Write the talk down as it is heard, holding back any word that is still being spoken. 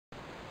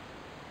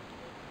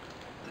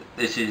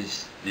this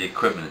is the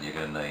equipment that you're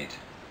going to need.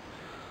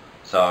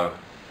 So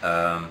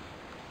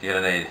you're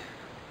going to need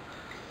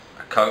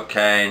a Coke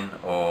can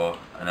or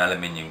an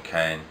aluminium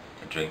can,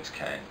 a drinks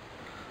can.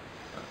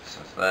 So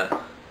for that,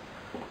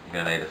 you're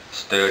going to need a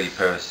sturdy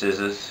pair of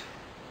scissors,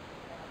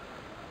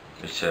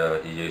 which you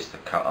use to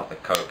cut up the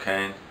Coke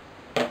can.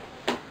 You're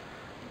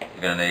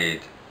going to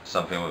need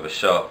something with a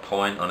sharp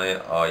point on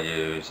it. I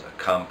use a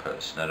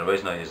compass. Now the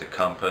reason I use a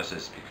compass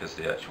is because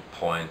the actual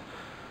point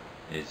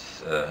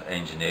is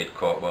engineered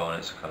quite well, and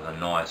it's got a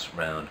nice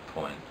round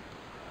point.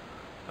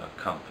 A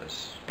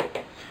compass.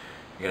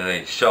 You're going to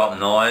need sharp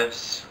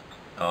knives.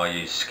 I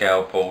use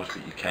scalpels,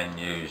 but you can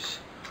use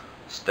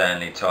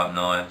Stanley type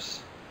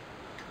knives.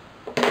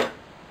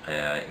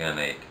 You're going to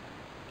need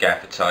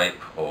gaffer tape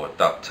or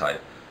duct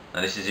tape.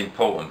 Now this is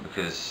important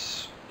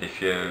because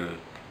if you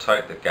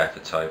take the gaffer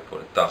tape or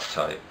the duct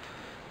tape,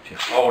 if you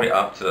hold it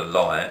up to the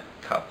light,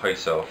 cut a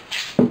piece off,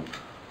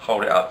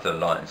 hold it up to the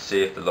light and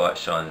see if the light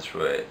shines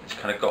through it. It's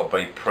kind of got to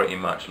be pretty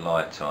much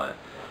light tight.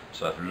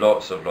 So if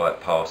lots of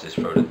light passes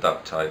through the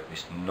duct tape,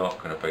 it's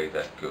not going to be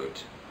that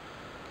good.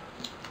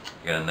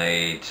 You're going to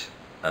need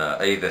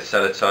either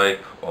sellotape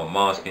or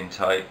masking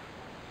tape.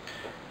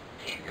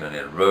 You're going to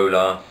need a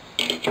ruler,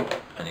 and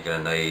you're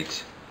going to need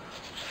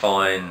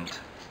fine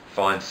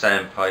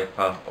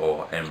sandpaper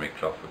or emery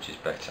cloth, which is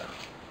better.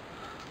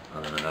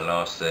 And then the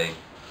last thing,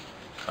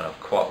 kind of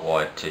quite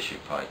wide tissue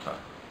paper.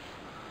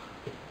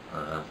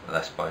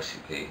 That's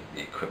basically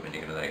the equipment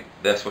you're going to need.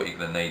 That's what you're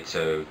going to need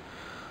to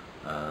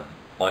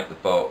make the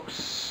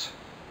box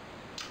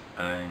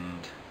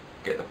and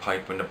get the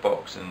paper in the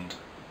box and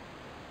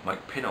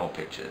make pinhole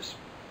pictures.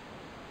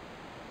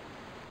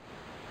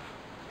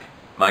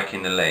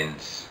 Making the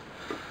lens.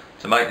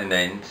 To make the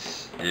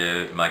lens,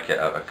 you make it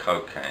out of a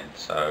Coke can.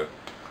 So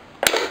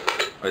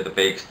with the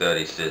big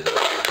sturdy scissors,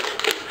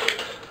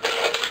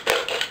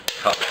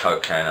 cut the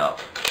Coke can up.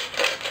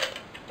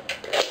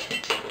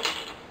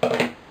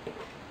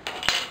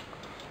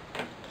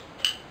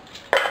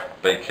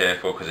 Be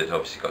careful because it's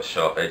obviously got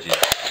sharp edges.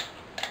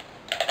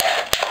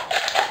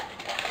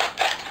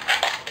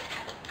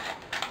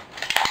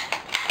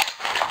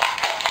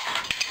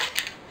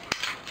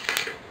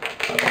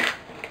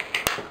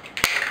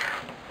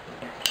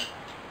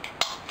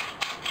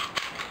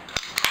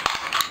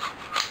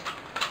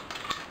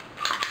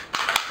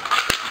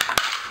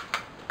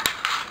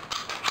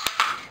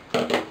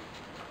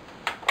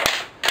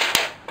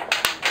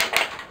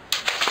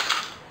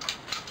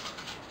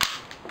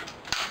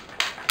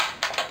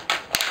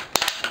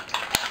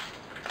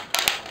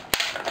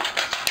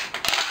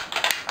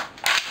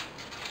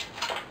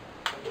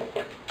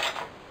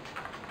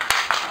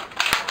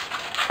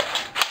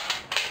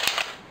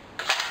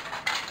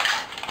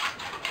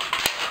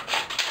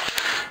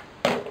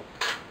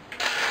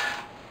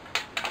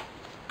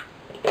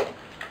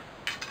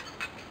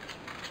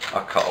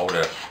 I cut all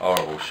the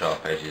horrible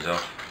sharp edges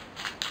off,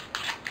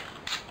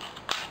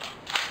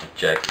 the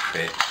jagged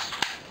bits.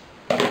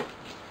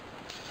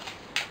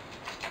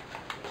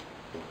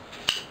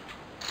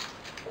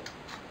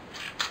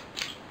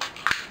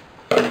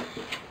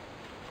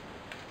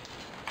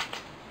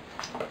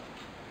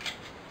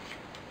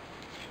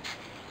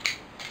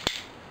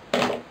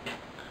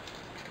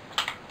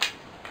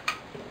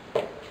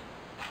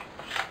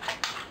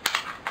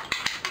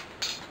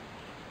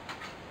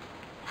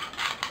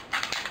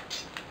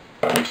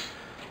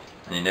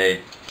 And you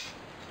need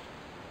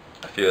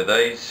a few of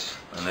these,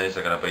 and these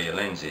are going to be your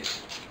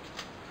lenses.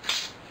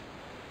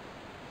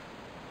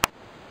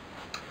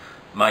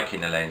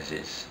 Making the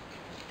lenses.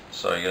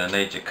 So you're going to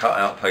need your cut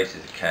out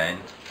pieces of can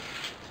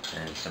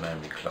and some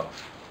emery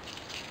cloth.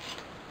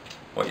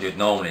 What you'd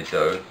normally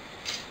do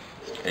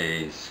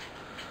is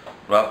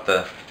rub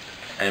the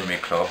emery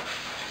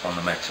cloth on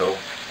the metal,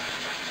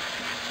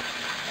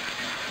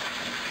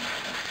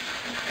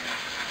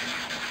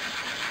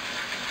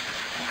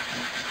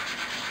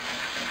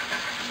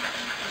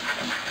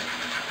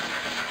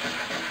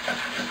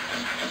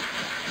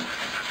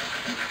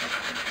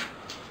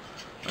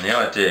 and the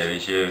idea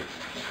is you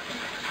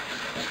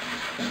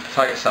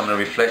take some of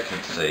the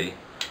reflectancy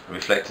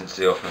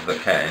off of the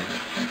can,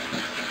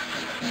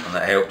 and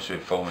that helps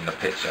with forming the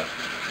picture.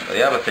 But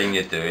the other thing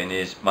you're doing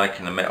is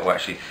making the metal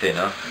actually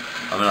thinner.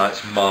 I mean,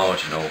 it's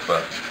marginal,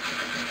 but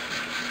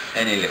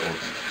any little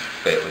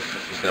bit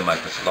is going to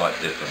make a slight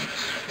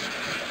difference.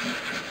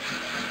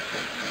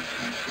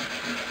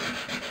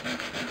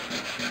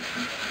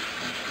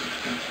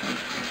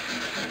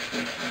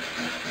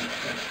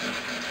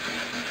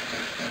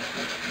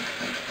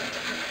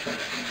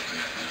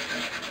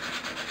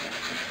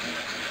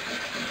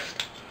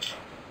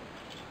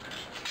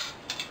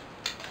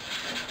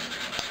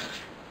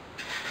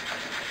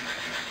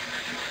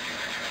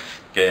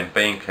 Again,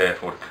 being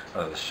careful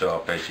of the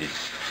sharp edges.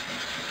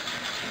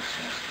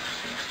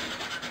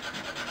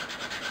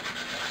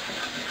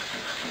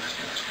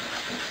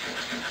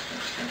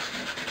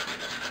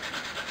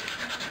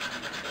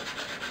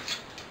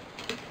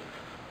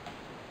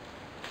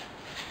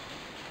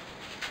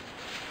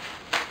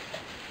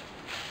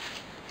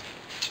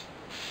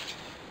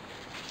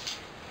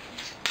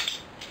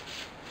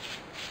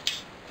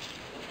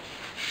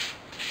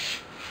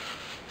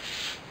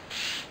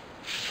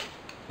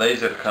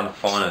 these are the kind of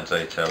finer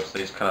details.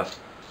 These are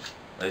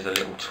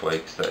little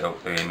tweaks that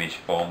help the image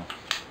form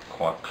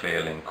quite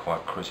clearly and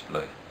quite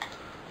crisply.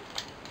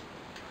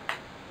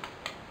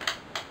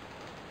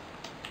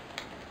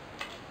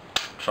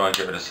 Try and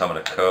get rid of some of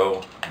the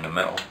curl in the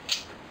metal,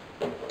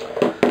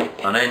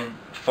 and then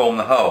form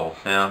the hole.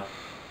 Now,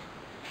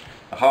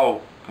 the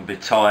hole can be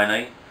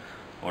tiny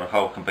or the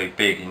hole can be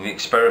big. You can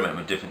experiment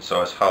with different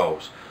size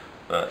holes,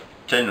 but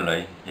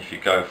generally if you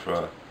go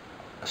for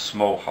a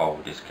small hole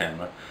with this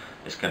camera,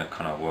 it's going to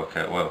kind of work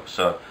out well.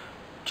 So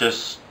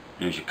just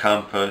use your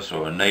compass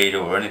or a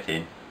needle or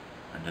anything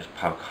and just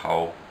poke a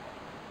hole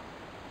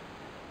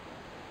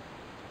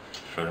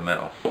through the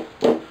metal.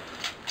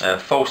 Now,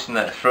 forcing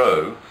that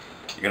through,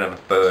 you're going to have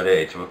a bird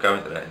edge. We'll go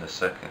into that in a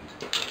second.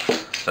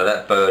 So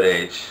that bird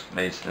edge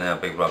needs to now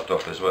be rubbed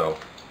off as well.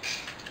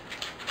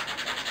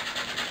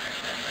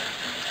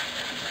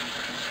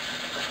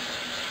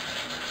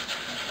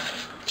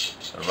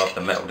 So rub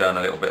the metal down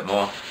a little bit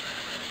more.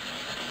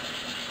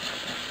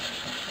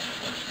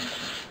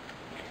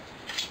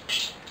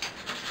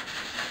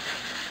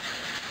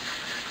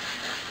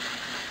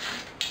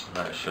 And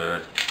that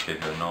should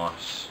give you a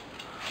nice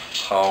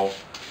hole.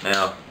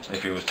 Now,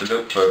 if you was to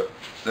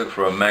look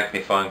for a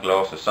magnifying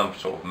glass or some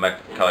sort of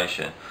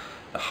magnification,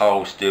 the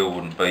hole still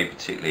wouldn't be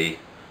particularly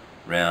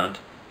round.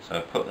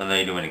 So put the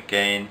needle in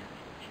again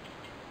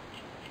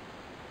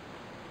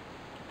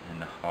in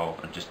the hole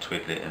and just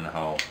twiddle it in the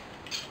hole,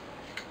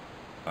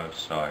 both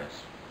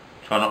sides.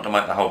 Try not to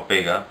make the hole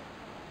bigger,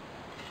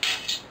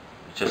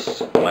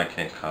 just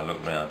making it kind of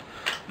look round.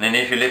 And then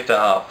if you lift it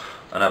up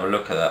and have a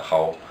look at that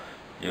hole,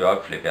 you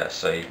hopefully be able to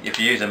see. If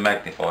you use a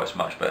magnifier, it's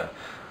much better.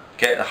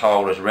 Get the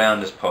hole as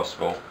round as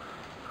possible,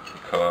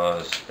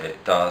 because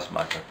it does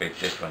make a big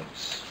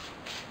difference.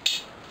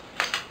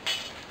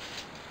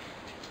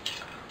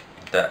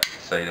 That,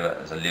 see that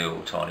there's a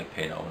little tiny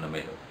pinhole in the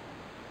middle.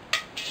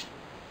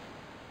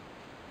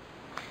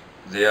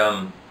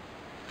 The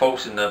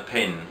forcing the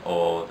pin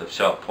or the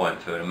sharp point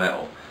through the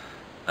metal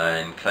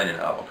and cleaning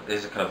it up,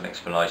 this is kind of an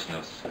explanation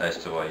as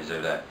to why you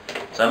do that.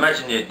 So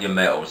imagine your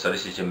metal, so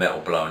this is your metal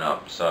blown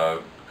up,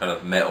 so kind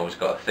of metal's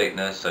got a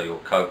thickness, so your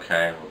coke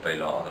can will be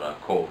like, I don't know,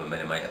 1/4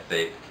 millimetre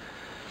thick.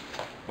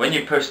 When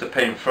you push the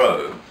pin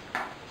through,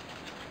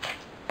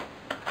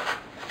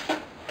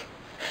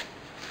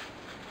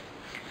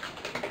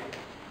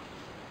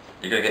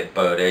 you're going to get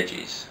bird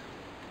edges.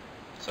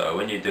 So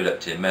when you do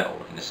that to your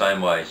metal, in the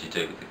same way as you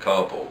do with the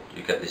cardboard,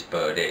 you get this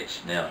bird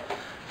edge. Now,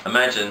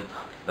 imagine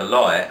the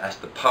light has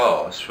to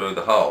pass through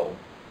the hole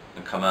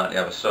and come out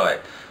the other side.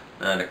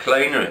 Now, the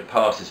cleaner it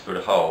passes through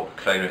the hole,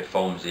 the cleaner it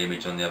forms the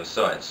image on the other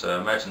side.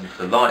 So imagine if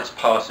the light's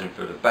passing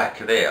through the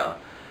back of there,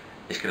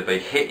 it's going to be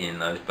hitting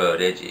those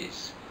bird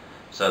edges.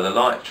 So the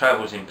light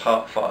travels in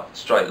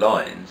straight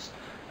lines,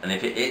 and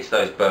if it hits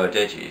those bird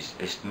edges,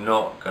 it's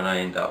not going to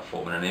end up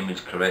forming an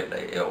image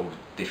correctly. It will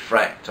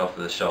diffract off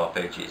of the sharp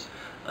edges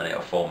and it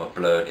will form a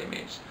blurred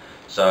image.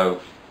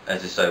 So,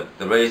 as I say,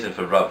 the reason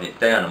for rubbing it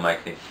down and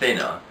making it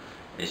thinner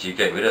is you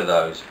get rid of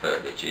those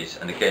bird edges.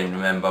 And again,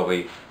 remember,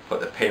 we put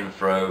the pin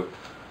through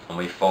and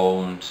we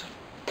formed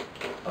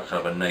a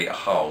kind of a neater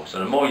hole. So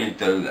the more you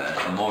do that,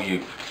 the more you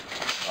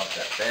rub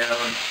that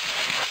down,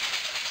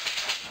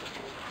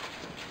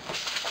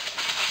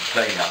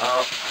 clean it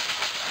up,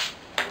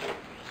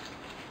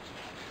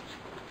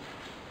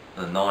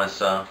 the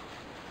nicer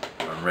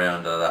and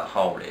rounder that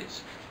hole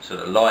is. So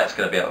the light's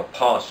going to be able to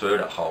pass through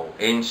that hole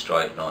in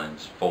straight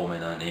lines,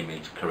 forming an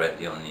image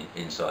correctly on the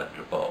inside of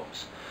the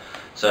box.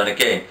 So, and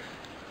again,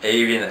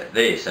 even at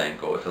this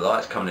angle, if the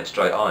light's coming in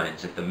straight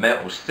lines, if the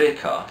metal's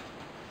thicker,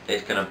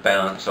 it's going to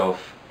bounce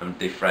off and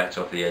diffract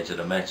off the edge of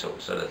the metal.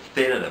 So the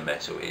thinner the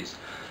metal is,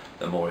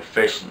 the more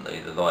efficiently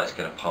the light's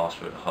going to pass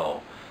through the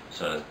hole.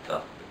 So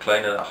the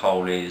cleaner that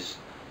hole is,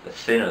 the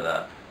thinner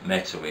that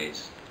metal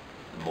is,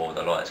 the more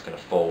the light's going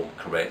to form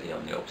correctly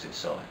on the opposite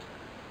side.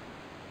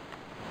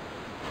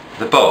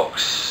 The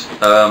box,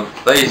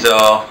 these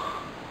are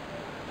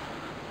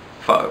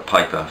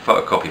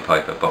photocopy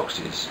paper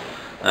boxes.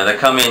 Now they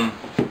come in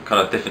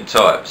kind of different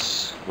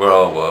types. Where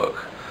I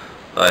work,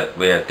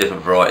 we have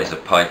different varieties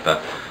of paper.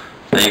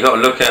 Now you've got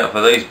to look out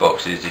for these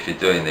boxes if you're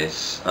doing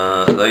this.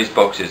 These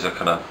boxes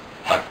are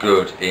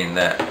good in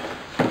that,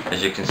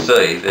 as you can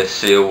see, they're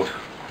sealed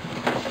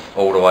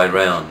all the way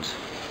round.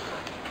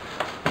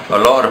 A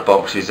lot of the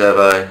boxes have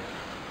a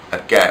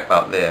gap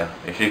up there.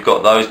 If you've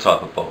got those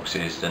type of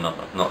boxes, they're not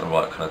the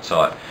right kind of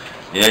type.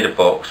 You need a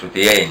box with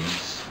the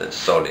ends that's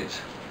solid.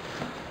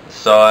 The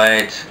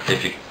side,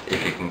 if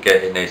you can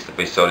get it, needs to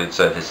be solid,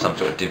 so if there's some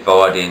sort of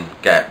dividing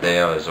gap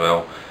there as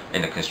well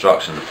in the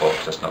construction of the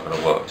box, that's not going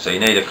to work. So you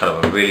need a kind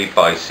of a really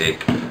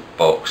basic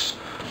box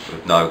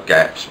with no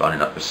gaps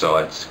running up the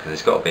sides, because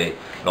it's got to be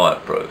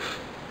light proof.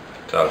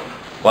 So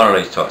one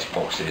of these types of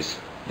boxes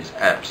is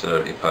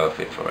absolutely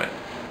perfect for it.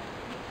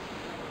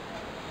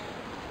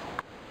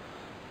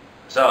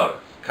 So,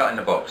 cutting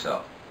the box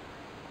up.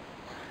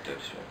 Do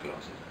this with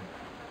glasses.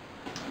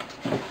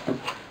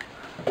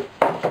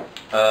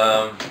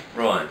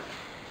 Right,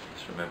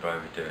 let's remember how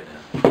we do it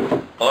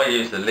now. I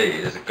use the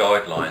lid as a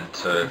guideline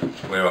to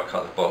where I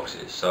cut the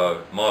boxes.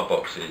 So my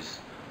boxes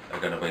are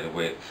going to be the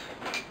width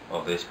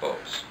of this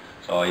box.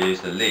 So I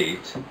use the lid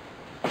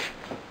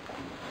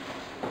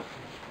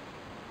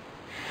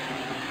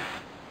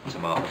to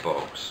mark the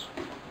box.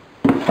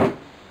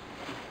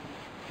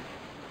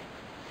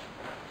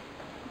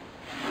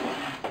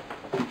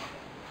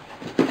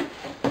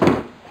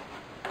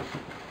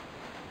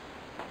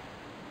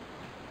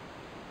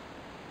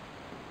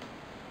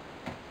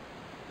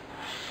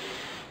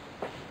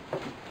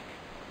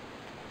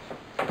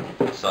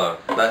 So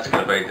that's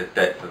going to be the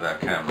depth of our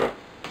camera.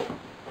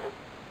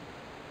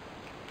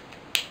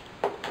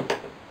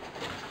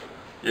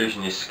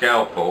 Using your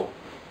scalpel,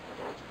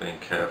 being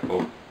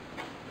careful,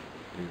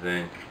 you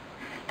then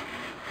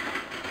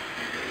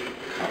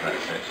cut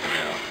that section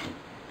out.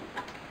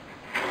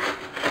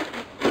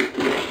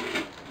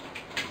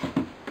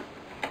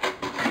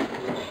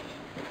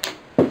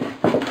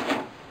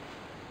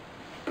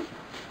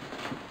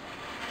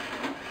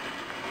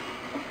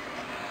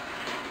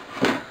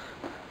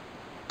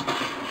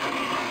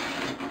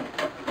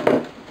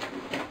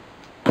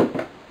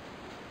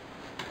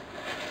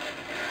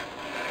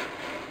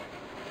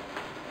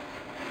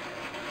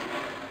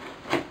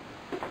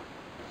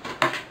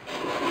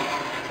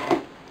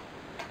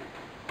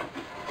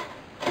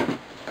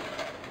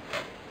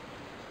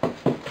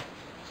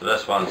 So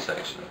that's one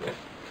section of it,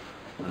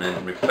 and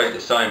then repeat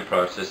the same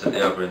process at the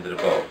other end of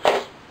the box.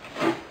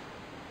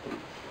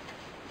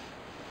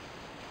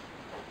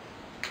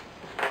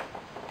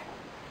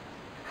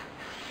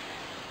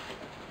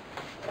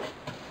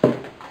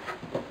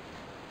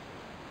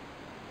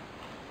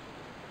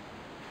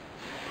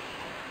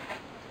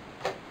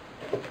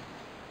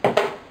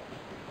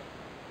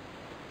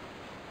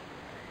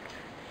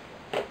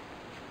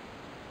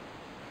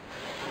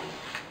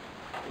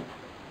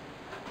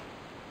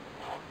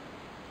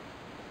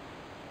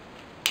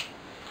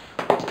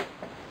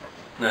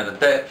 Now the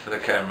depth of the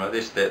camera,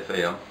 this depth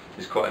here,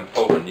 is quite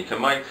important. You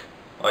can make,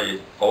 I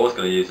was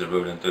going to use a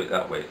ruler and do it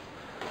that way.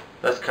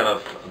 That's kind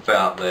of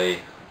about the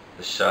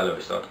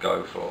shallowest I'd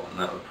go for, and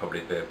that would probably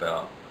be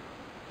about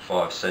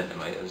 5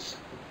 centimetres.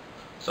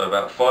 So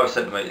about 5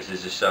 centimetres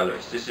is the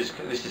shallowest. This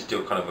is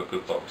still kind of a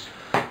good box.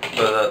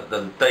 But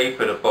the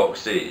deeper the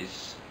box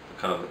is,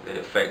 it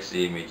affects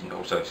the image and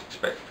also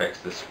affects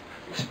the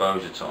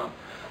exposure time.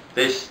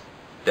 This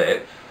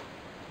depth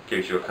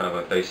gives you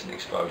a decent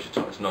exposure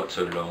time. It's not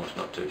too long, it's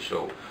not too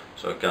short.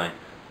 So again,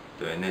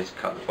 doing this,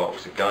 cut the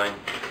box again.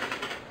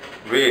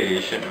 Really,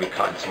 you shouldn't be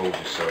cutting towards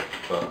yourself,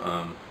 but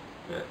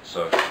yeah,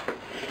 so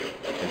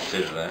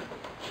consider that.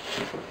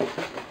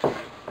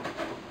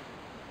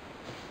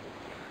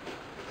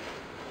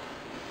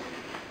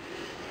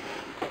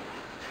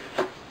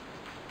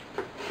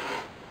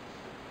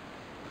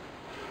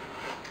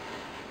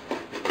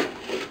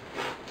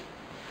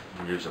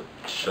 Use a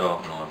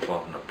sharp knife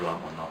rather than a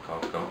blunt one like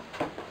I've got.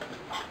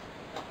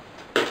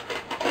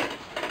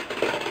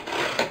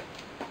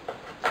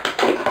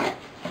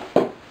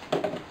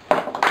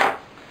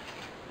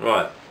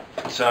 Right,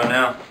 so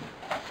now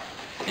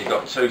you've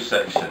got two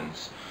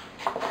sections.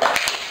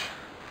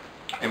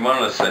 In one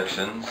of the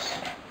sections,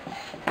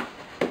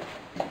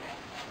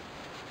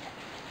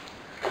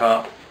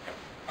 cut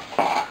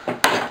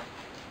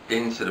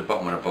into the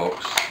bottom of the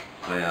box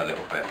there a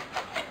little bit.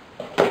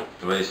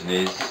 The reason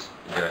is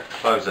you're going to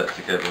close that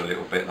together a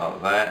little bit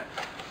like that,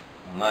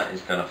 and that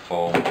is going to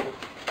form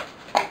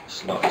a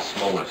slightly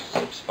smaller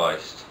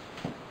space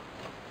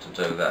to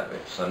do that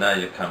with. So now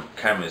your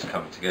camera is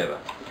coming together.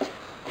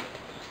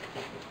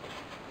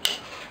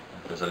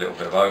 There's a little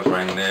bit of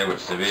overhang there,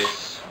 which there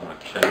is. I'm going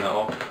to trim that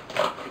off.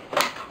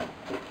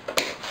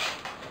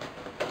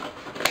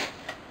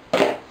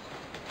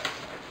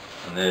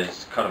 And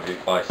there's kind of your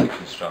basic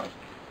construction.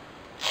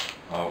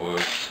 I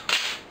would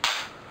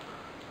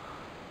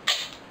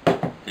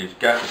use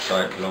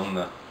gaffer tape along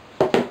the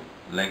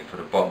length of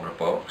the bottom of the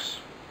box.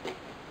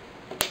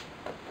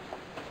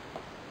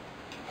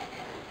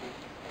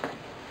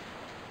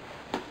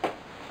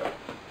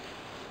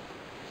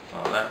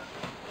 Like that.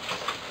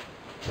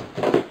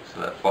 So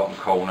that bottom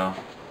corner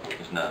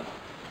is now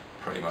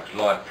pretty much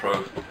light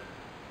proof.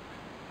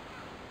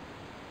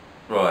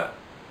 Right,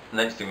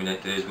 next thing we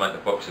need to do is make the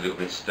box a little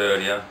bit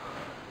sturdier.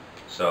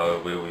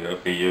 So we will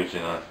be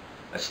using a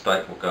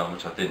staple gun,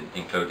 which I didn't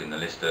include in the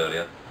list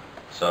earlier.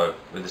 So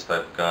with the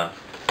staple gun,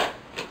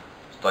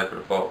 staple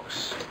the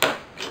box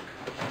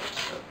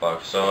at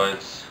both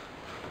sides.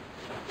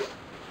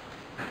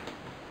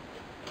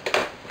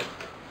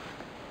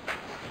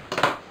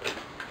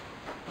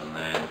 And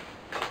then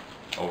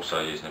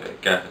also using a bit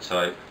of gaffer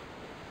tape,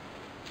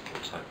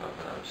 tape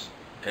over those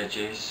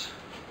edges.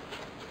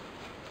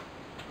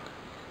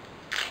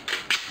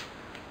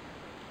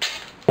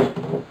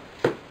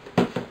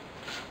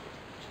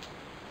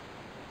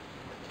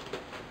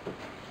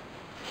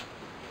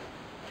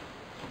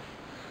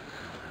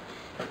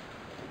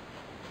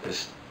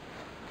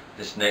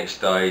 This next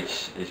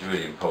stage is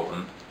really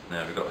important.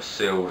 Now we've got to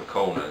seal the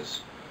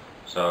corners,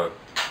 so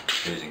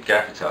using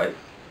gaffer tape,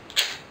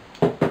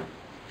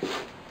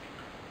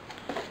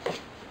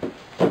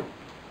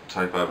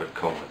 tape over the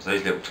corners.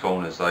 These little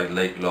corners, they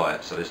leak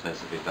light, so this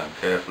needs to be done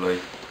carefully.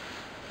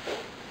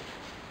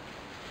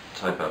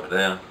 Tape over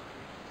there,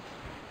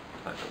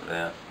 tape over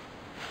there,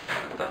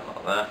 and done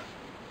like that.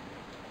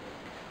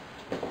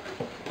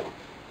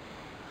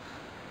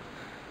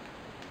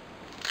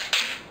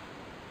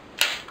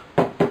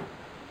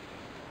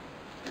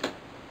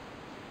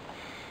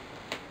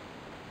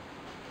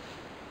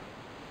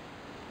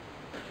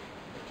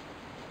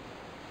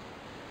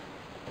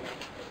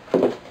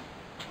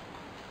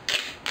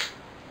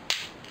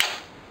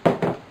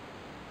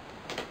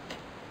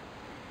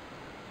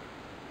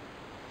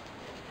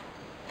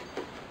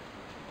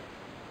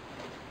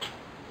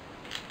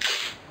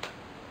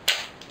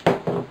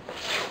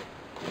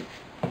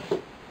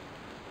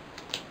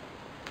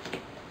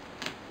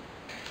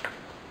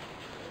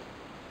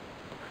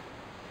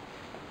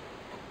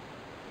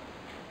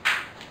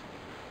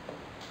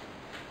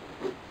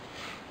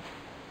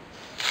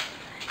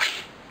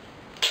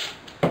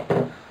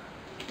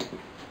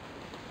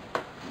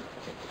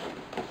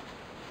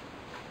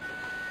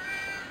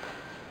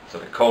 So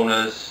the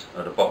corners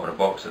at the bottom of the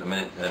box at the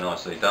minute, they're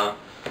nicely done.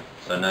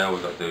 So now all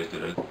we've got to do is do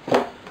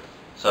the...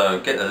 So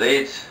get the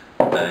lid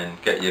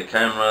and get your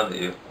camera,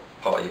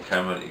 part of your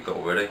camera that you've got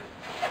already.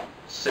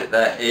 Sit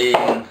that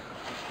in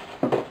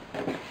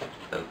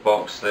the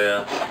box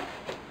there.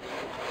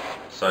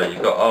 So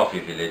you've got half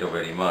of your lid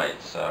already made,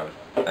 so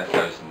that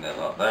goes in there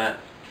like that.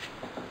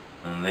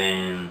 And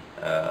then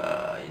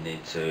you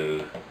need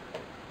to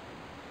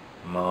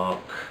mark,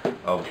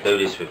 I'll do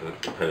this with a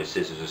pair of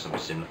scissors or something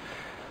similar.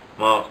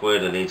 Mark where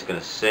the lid's going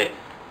to sit.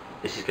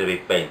 This is going to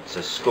be bent,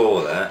 so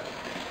score that.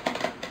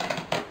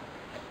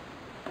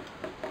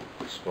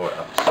 Score it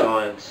up the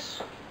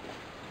sides.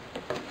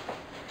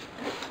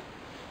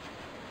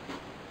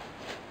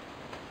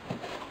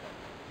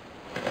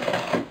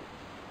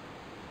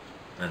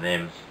 And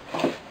then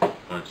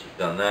once you've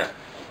done that,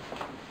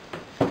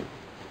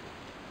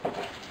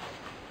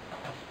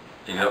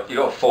 you got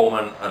to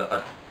form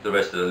the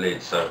rest of the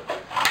lid. So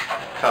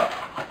cut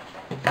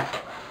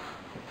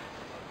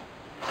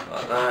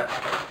like that,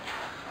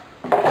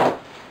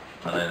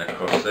 and then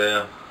across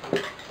there.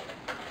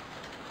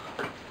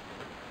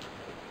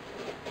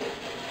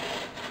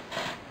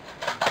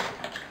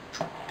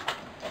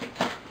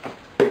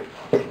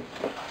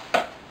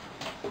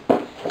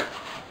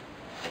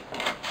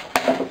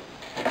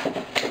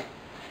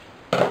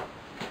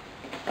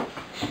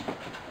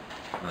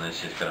 And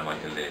this is going to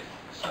make a lid.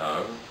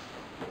 So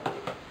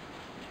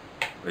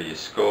where your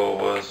score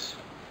was,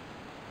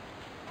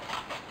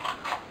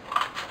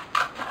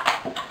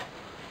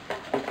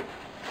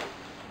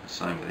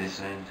 same with this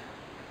end.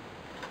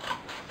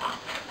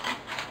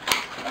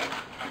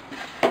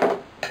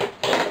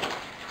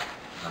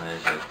 And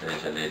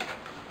there's your lid.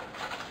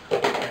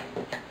 Your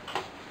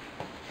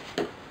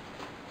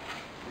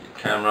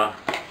camera.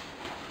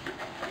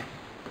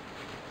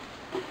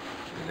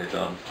 Your lid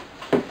on.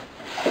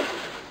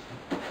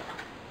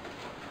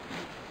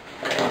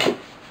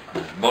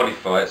 And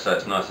modify it so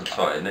it's nice and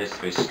tight. It needs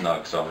to be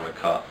snug, so I'm going to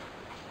cut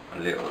a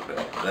little bit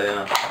off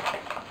there.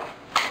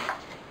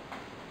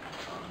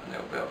 A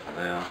little bit off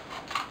there.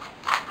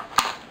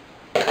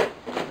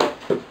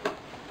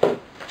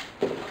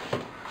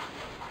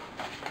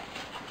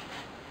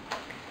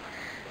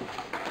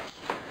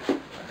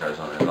 That goes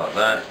on there like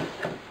that,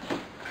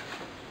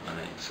 and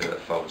then you can see that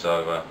folds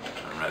over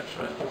and wraps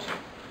around.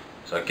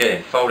 So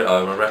again, fold it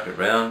over, wrap it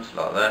round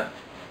like that.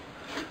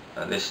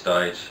 At this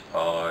stage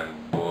I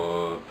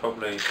would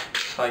probably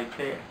tape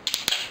it.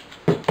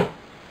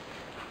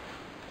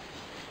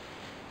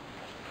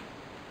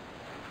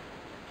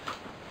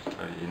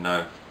 So you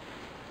know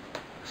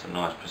it's a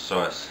nice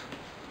precise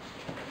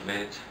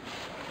lid.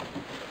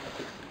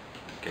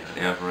 Get at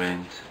the other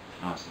end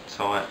nice and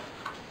tight.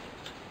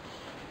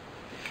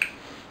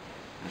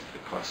 Needs to be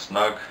quite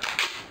snug.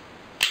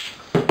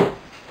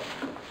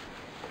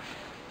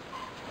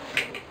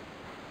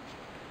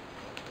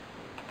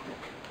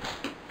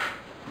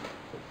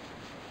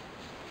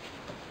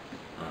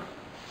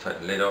 Take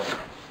the lid off,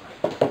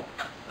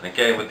 and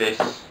again with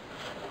this,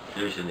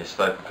 using your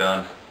staple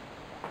gun,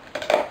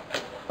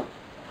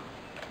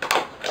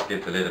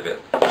 give the lid a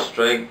bit of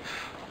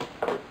strength.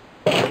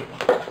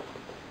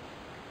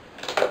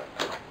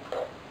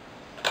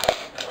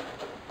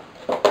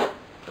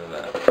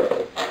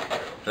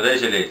 So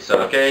there's your lid.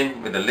 So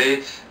again with the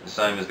lid, the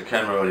same as the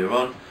camera earlier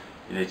on,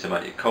 you need to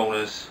make your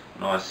corners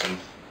nice and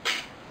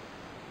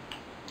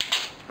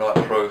light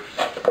proof.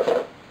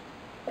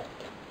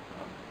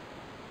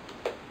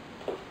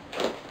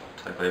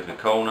 Take every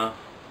corner.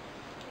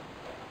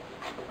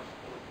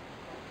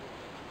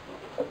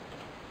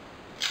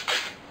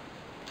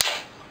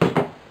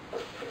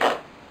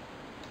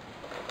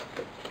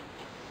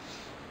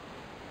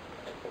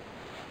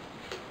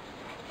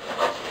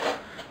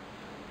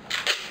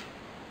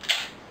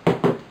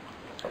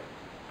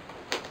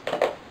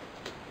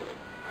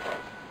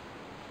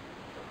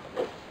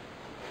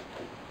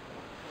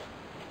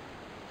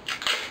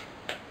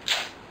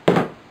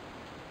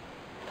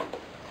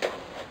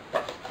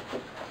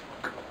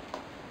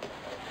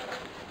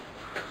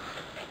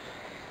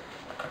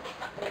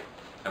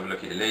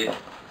 your lid.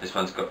 This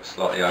one's got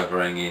slightly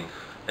overhanging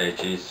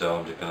edges, so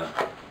I'm just going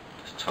to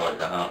tighten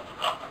that up.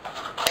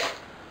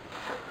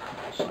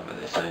 Some of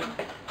this in.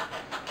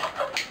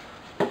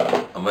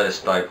 And where the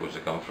staples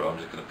have gone through, I'm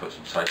just going to put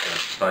some tape on the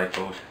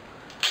staples.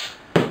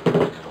 I'm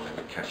going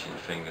to be catching the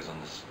fingers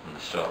on the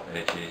sharp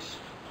edges.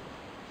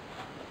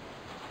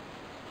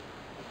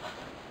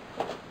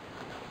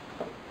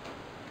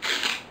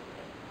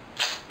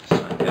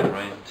 Same the other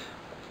end.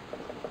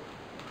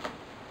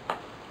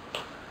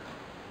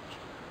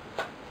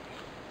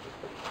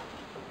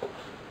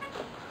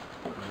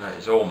 And that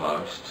is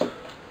almost your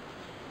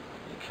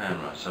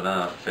camera, so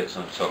now it fits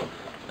on top.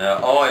 Now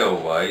I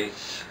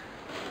always,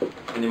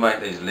 when you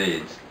make these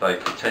lids, they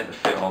tend to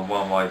fit on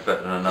one way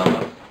better than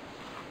another.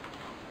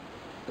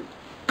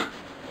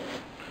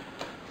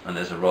 And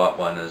there's a right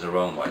way and there's a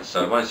wrong way.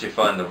 So once you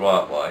find the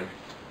right way, and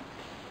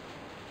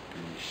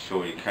you're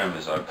sure your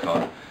camera's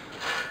okay,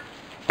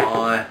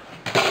 I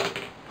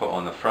put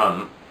on the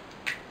front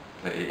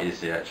that it is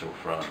the actual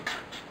front.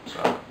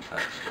 So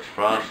that's the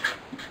front.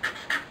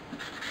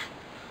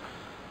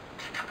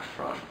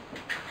 Front.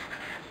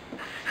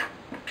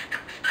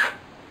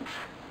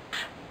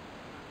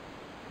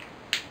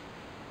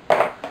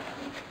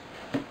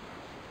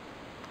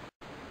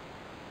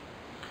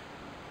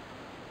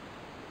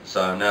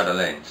 So now the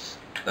lens.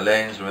 The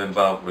lens,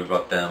 remember, we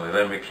rub down with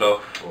emery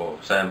cloth or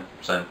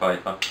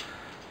sandpaper.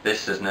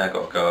 This has now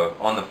got to go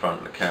on the front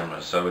of the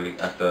camera, so we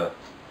have to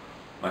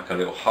make a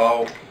little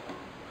hole.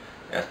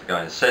 It has to go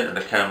in the centre of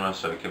the camera,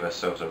 so we give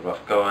ourselves a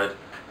rough guide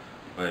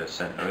where the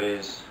centre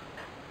is.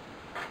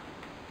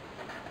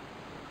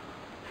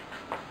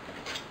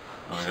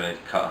 And we're going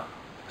to cut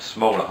a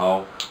smaller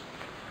hole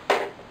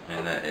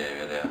in that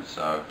area there.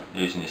 So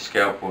using your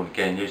scalpel,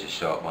 again use a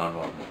sharp one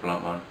rather than a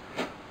blunt one.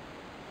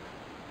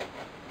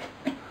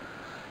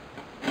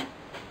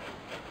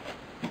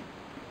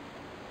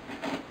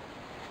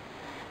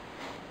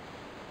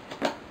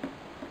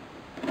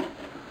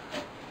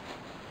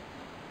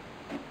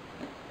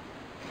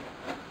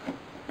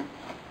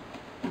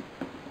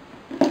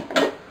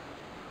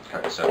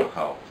 Cut yourself a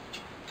hole.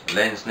 The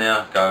lens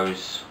now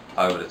goes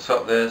over the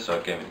top there, so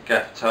again with the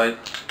gaffer tape.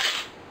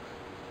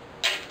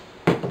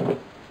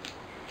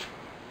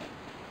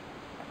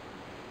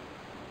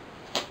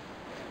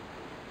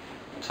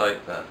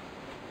 Tape that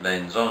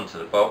lens onto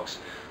the box.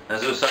 And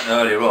as I was saying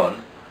earlier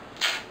on,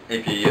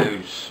 if you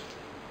use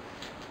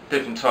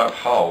different type of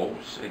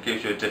holes, it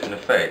gives you a different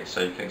effect.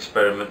 So you can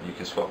experiment, you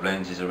can swap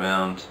lenses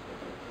around,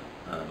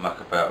 muck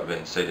about with it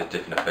and see the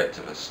different effect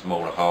of a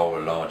smaller hole or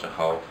a larger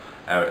hole,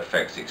 how it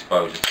affects the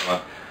exposure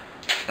time,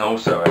 and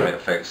also how it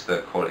affects the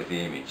quality of the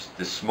image.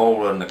 The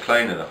smaller and the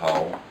cleaner the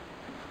hole,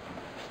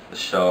 the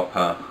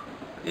sharper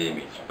the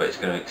image, but it's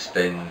going to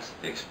extend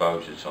the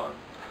exposure time.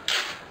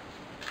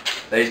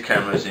 These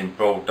cameras in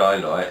broad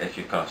daylight, if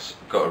you've got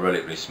a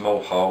relatively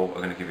small hole,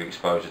 are going to give you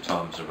exposure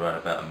times of around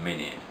about a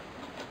minute.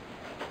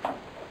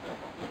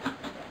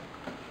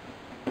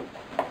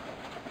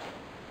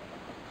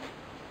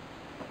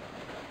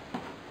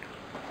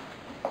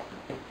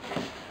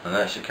 And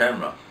that's your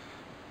camera.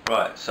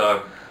 Right,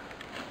 so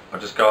I'll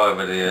just go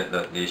over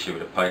the issue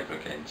with the paper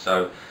again.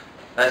 So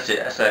that's it,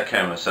 that's our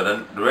camera. So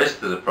then the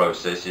rest of the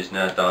process is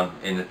now done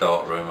in the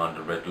dark room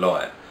under red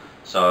light.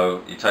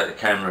 So you take the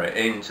camera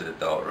into the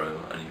dark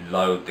room and you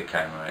load the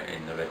camera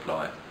in the red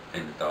light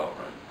in the dark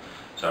room.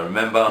 So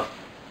remember,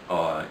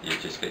 you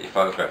just get your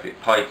photographic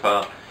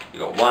paper.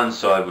 You've got one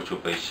side which will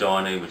be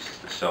shiny, which is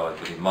the side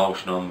with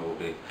emulsion on,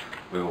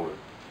 where all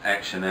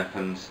action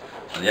happens,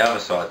 and the other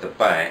side, the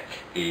back,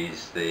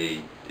 is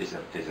a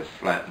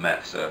flat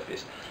matte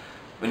surface.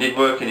 When you're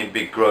working in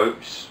big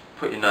groups,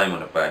 put your name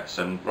on the back,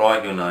 so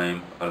write your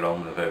name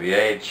along the very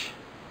edge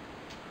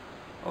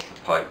of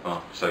the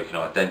paper so you can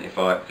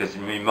identify it, because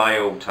we may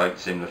all take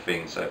similar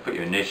things. So put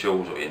your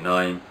initials or your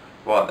name,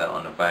 write that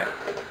on the back,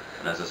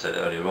 and as I said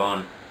earlier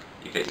on,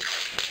 you get your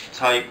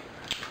tape,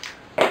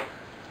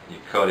 you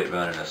cut it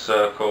around in a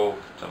circle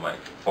to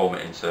form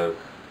it into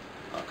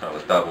kind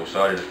of a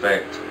double-sided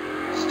effect.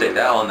 Stick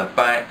that on the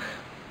back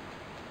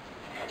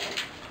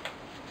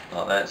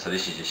like that. So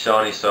this is your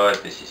shiny side,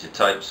 this is your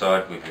tape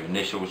side with your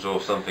initials or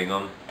something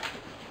on.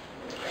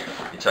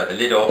 You take the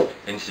lid off,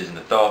 and this is in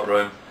the dark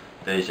room.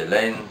 There's your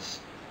lens.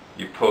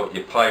 You put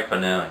your paper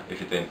now, if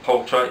you're doing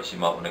portraits you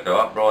might want to go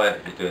upright,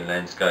 if you're doing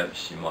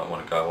landscapes you might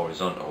want to go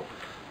horizontal.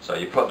 So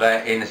you put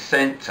that in the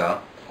centre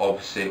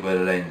opposite where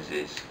the lens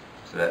is.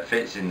 So that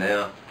fits in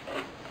there,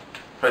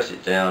 press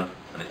it down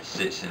and it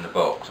sits in the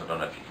box. I don't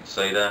know if you can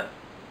see that.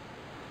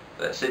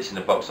 That sits in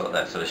the box like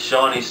that. So the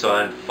shiny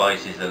side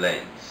faces the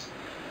lens.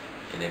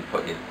 And then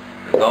put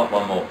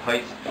one more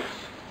piece.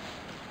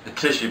 The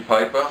tissue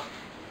paper.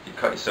 You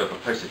cut yourself a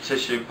piece of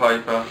tissue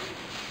paper.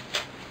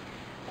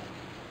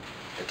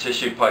 The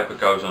tissue paper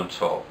goes on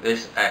top.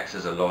 This acts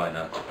as a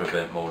liner to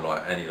prevent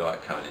any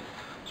light coming in.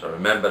 So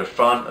remember, the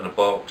front of the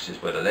box is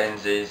where the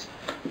lens is.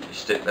 You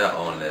stick that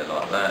on there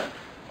like that,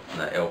 and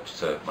that helps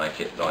to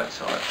make it light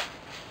tight.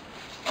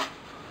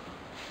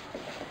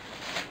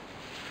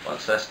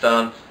 Once that's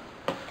done,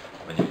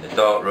 when you're in the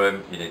dark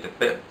room, you need a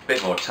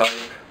bit more tape.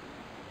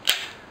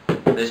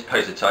 This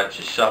piece of tape's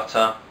your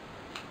shutter.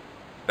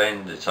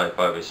 Bend the tape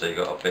over so you've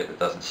got a bit that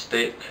doesn't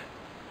stick.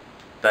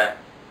 That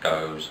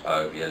goes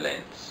over your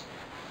lens.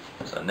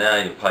 So now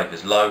your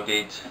paper's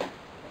loaded,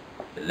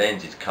 the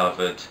lens is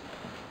covered,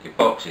 your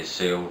box is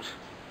sealed.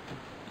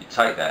 You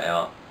take that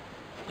out.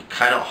 You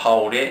cannot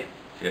hold it.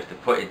 You have to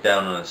put it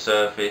down on a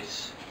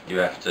surface. You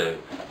have to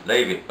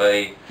leave it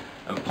be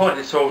and point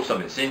it towards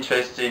something. It's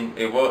interesting.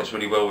 It works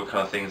really well with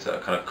kind of things that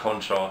are kind of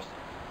contrast.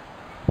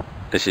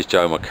 This is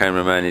Joe, my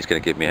cameraman. He's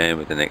going to give me a hand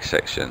with the next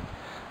section.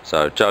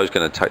 So Joe's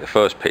going to take the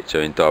first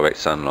picture in direct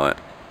sunlight.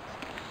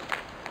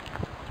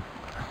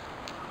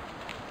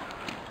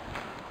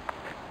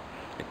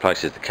 He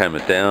places the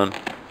camera down,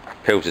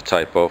 peels the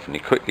tape off, and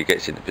he quickly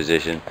gets into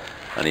position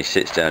and he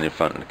sits down in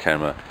front of the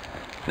camera.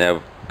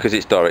 Now, because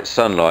it's direct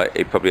sunlight,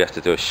 he probably has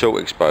to do a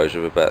short exposure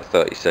of about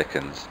 30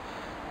 seconds.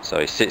 So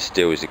he sits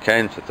still as he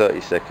can for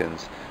 30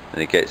 seconds,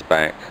 and he gets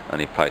back and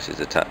he places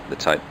the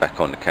tape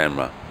back on the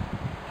camera.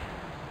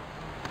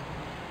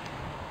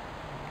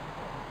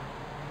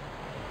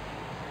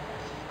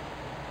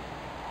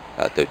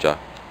 That'll do, Joe.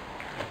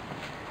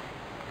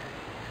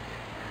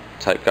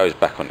 Tape goes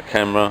back on the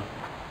camera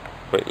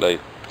quickly,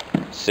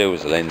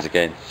 seals the lens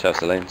again, shows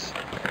the lens.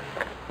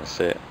 That's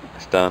it,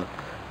 it's done,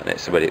 and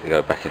it's ready to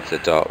go back into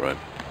the dark room.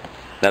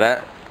 Now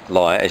that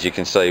light, as you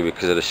can see,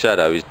 because of the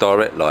shadow, is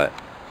direct light.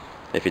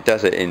 If he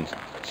does it in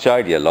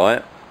shadier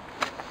light,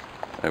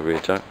 over here,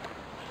 Joe,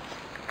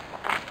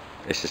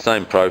 it's the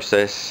same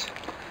process.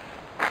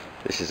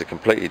 This is a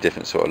completely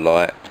different sort of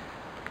light,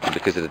 and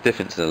because of the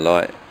difference in the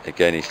light,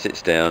 again he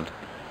sits down.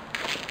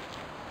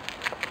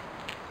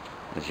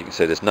 As you can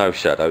see, there's no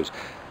shadows.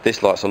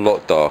 This light's a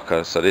lot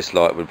darker, so this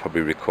light would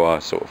probably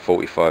require sort of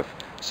 45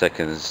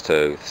 seconds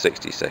to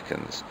 60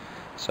 seconds.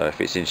 So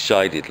if it's in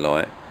shaded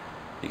light,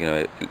 you can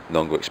have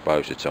longer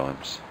exposure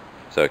times.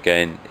 So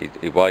again,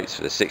 he waits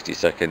for the 60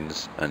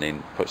 seconds and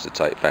then puts the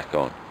tape back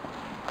on.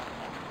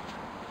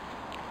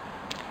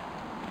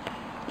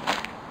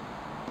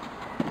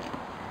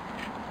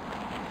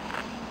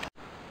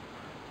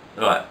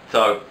 Right,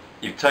 so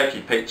you take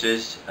your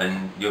pictures,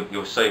 and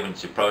you'll see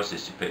once you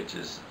process your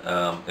pictures,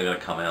 they're going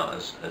to come out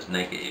as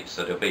negatives.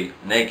 So there'll be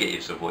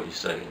negatives of what you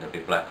see, and they'll be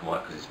black and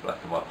white because it's black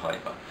and white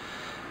paper.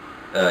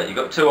 You've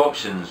got two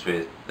options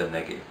with the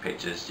negative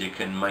pictures. You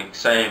can make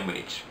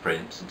sandwich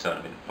prints and turn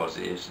them into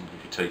positives, and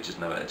if your teachers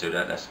know how to do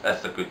that,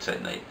 that's a good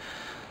technique.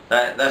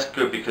 That's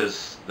good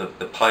because the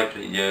paper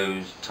that you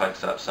use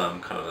takes up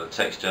some kind of a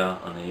texture,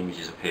 and the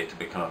images appear to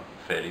be kind of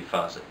fairly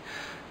fuzzy.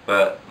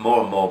 But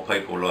more and more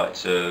people like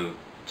to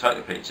take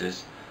the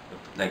pictures,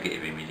 the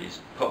negative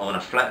images, put them on a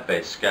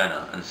flatbed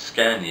scanner and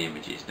scan the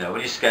images. Now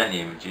when you scan the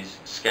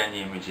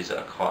images at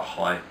a quite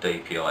high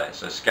DPI.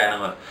 So scan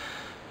them at,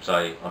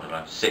 say, I don't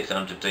know,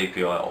 600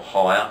 DPI or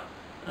higher,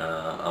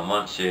 and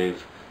once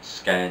you've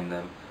scanned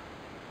them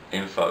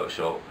in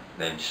Photoshop,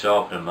 then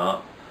sharpen them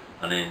up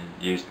and then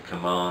use the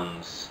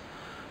commands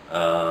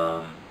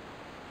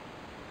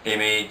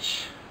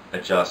image,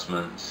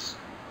 adjustments,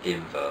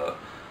 invert,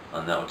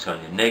 and that will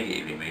turn your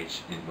negative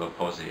image into a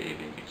positive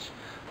image.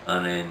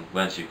 And then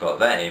once you've got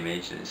that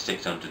image and it's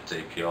 600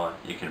 DPI,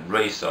 you can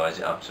resize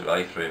it up to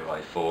A3 or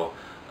A4,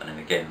 and then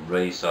again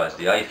resize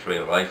the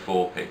A3 or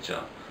A4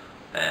 picture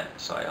at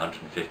say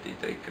 150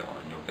 DPI,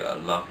 and you'll get a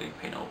lovely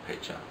pinhole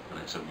picture, and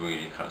it's a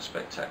really kind of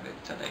spectacular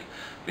technique.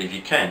 But if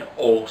you can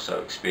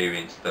also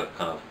experience the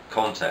kind of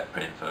contact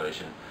print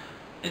version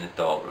in the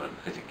dark room,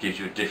 because it gives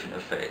you a different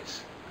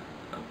effect,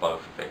 and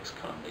both effects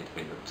kind of need to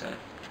be looked at.